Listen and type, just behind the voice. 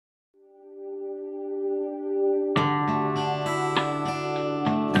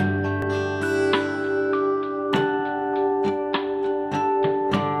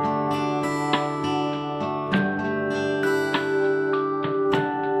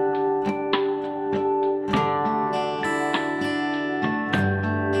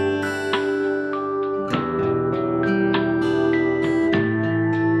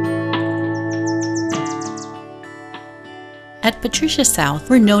At Patricia South,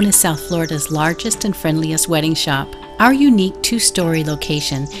 we're known as South Florida's largest and friendliest wedding shop. Our unique two-story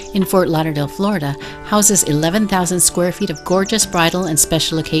location in Fort Lauderdale, Florida, houses 11,000 square feet of gorgeous bridal and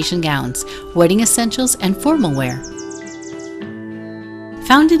special occasion gowns, wedding essentials, and formal wear.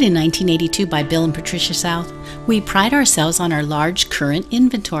 Founded in 1982 by Bill and Patricia South, we pride ourselves on our large current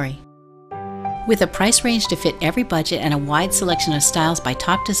inventory. With a price range to fit every budget and a wide selection of styles by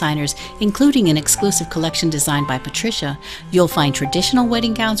top designers, including an exclusive collection designed by Patricia, you'll find traditional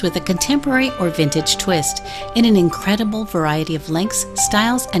wedding gowns with a contemporary or vintage twist in an incredible variety of lengths,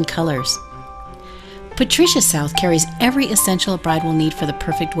 styles, and colors. Patricia South carries every essential a bride will need for the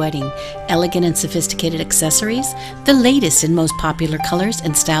perfect wedding: elegant and sophisticated accessories, the latest and most popular colors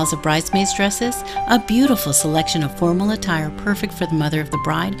and styles of bridesmaids' dresses, a beautiful selection of formal attire perfect for the mother of the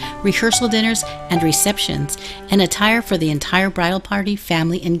bride, rehearsal dinners and receptions, and attire for the entire bridal party,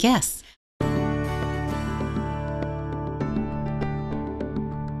 family, and guests.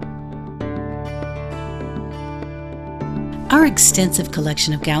 Our extensive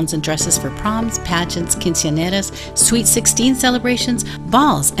collection of gowns and dresses for proms, pageants, quinceañeras, Sweet 16 celebrations,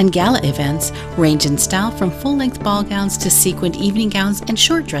 balls, and gala events range in style from full-length ball gowns to sequined evening gowns and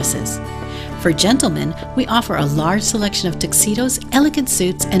short dresses. For gentlemen, we offer a large selection of tuxedos, elegant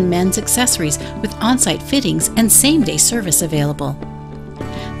suits, and men's accessories with on-site fittings and same-day service available.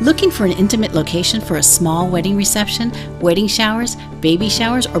 Looking for an intimate location for a small wedding reception, wedding showers, baby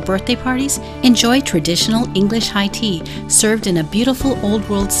showers, or birthday parties? Enjoy traditional English high tea served in a beautiful old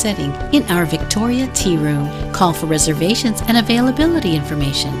world setting in our Victoria Tea Room. Call for reservations and availability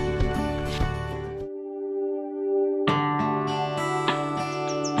information.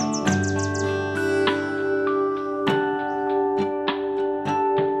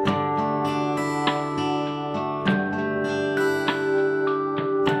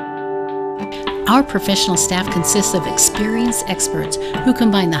 Our professional staff consists of experienced experts who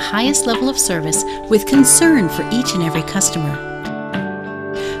combine the highest level of service with concern for each and every customer.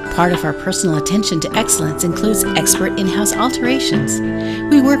 Part of our personal attention to excellence includes expert in-house alterations.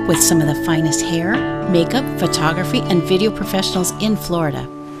 We work with some of the finest hair, makeup, photography, and video professionals in Florida.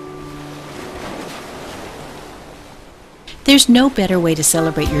 There's no better way to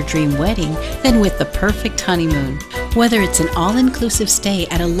celebrate your dream wedding than with the perfect honeymoon. Whether it's an all-inclusive stay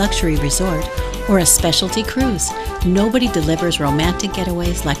at a luxury resort or a specialty cruise, nobody delivers romantic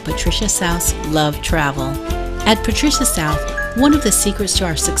getaways like Patricia South's Love Travel. At Patricia South, one of the secrets to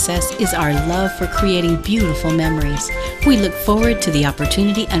our success is our love for creating beautiful memories. We look forward to the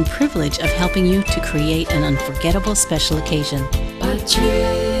opportunity and privilege of helping you to create an unforgettable special occasion.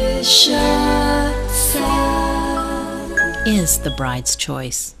 Patricia South Is the bride's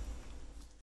choice.